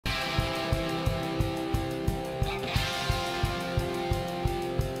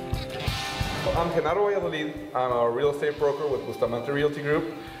I'm Genaro Valladolid. I'm a real estate broker with Bustamante Realty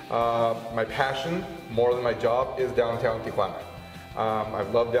Group. My passion, more than my job, is downtown Tijuana.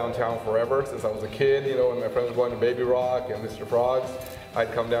 I've loved downtown forever, since I was a kid. You know, when my friends were going to Baby Rock and Mr. Frogs,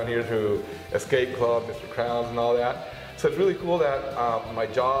 I'd come down here to Escape Club, Mr. Crowns and all that. So it's really cool that my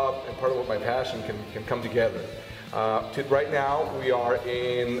job and part of what my passion can come together. Right now, we are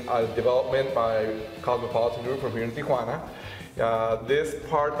in a development by Cosmopolitan Group from here in Tijuana. This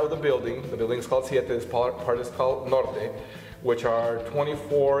part of the building is called Siete, this part is called Norte, which are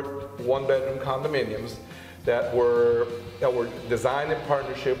 24 one-bedroom condominiums that were designed in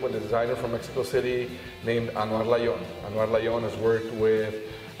partnership with a designer from Mexico City named Anuar Layon. Anuar Layon has worked with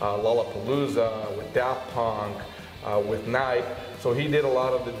Lollapalooza, with Daft Punk, with Nike, so he did a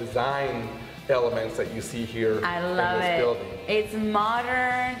lot of the design elements that you see here in this building. It's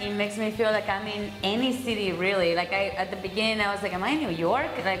modern. It makes me feel like I'm in any city, really. Like at the beginning, I was like, "Am I in New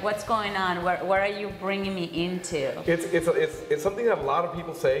York? Like, what's going on? Where are you bringing me into?" It's something that a lot of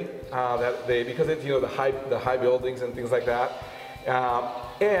people say because it's the high buildings and things like that.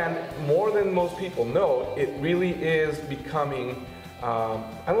 And more than most people know, it really is becoming. I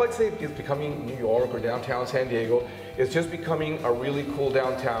don't like to say it's becoming New York or downtown San Diego. It's just becoming a really cool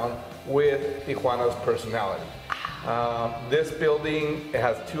downtown with Tijuana's personality. This building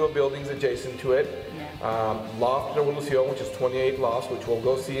has two buildings adjacent to it. Loft Revolucion, which is 28 lofts, which we'll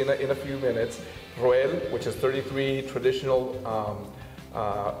go see in a few minutes. Roel, which is 33 traditional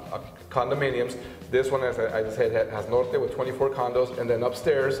condominiums. This one, as I said, has Norte with 24 condos, and then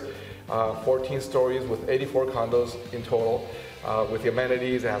upstairs, 14 stories with 84 condos in total. With the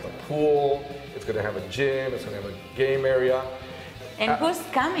amenities, it has a pool, it's going to have a gym, it's going to have a game area. And who's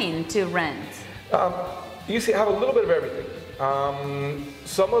coming to rent? You see, I have a little bit of everything.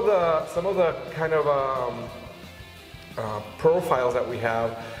 Some of the kind of profiles that we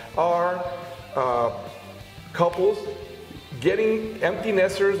have are couples getting empty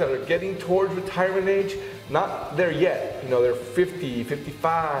nesters that are getting towards retirement age, not there yet. You know, they're 50,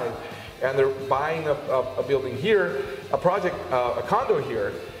 55, and they're buying a building here, a condo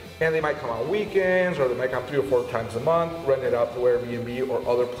here. And they might come on weekends, or they might come 3 or 4 times a month, rent it out to Airbnb or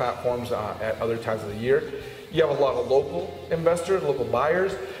other platforms at other times of the year. You have a lot of local investors, local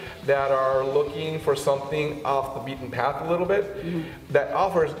buyers that are looking for something off the beaten path a little bit, that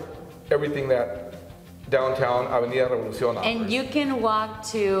offers everything that downtown Avenida Revolucion offers. And you can walk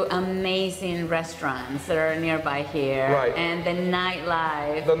to amazing restaurants that are nearby here. Right. And the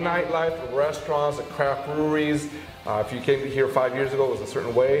nightlife. The nightlife, the restaurants, the craft breweries. If you came here 5 years ago, it was a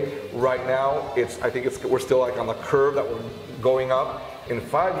certain way. Right now, we're still like on the curve that we're going up. In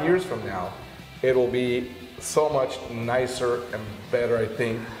 5 years from now, it'll be so much nicer and better, I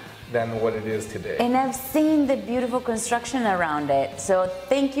think, than what it is today. And I've seen the beautiful construction around it. So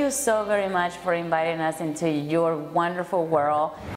thank you so very much for inviting us into your wonderful world.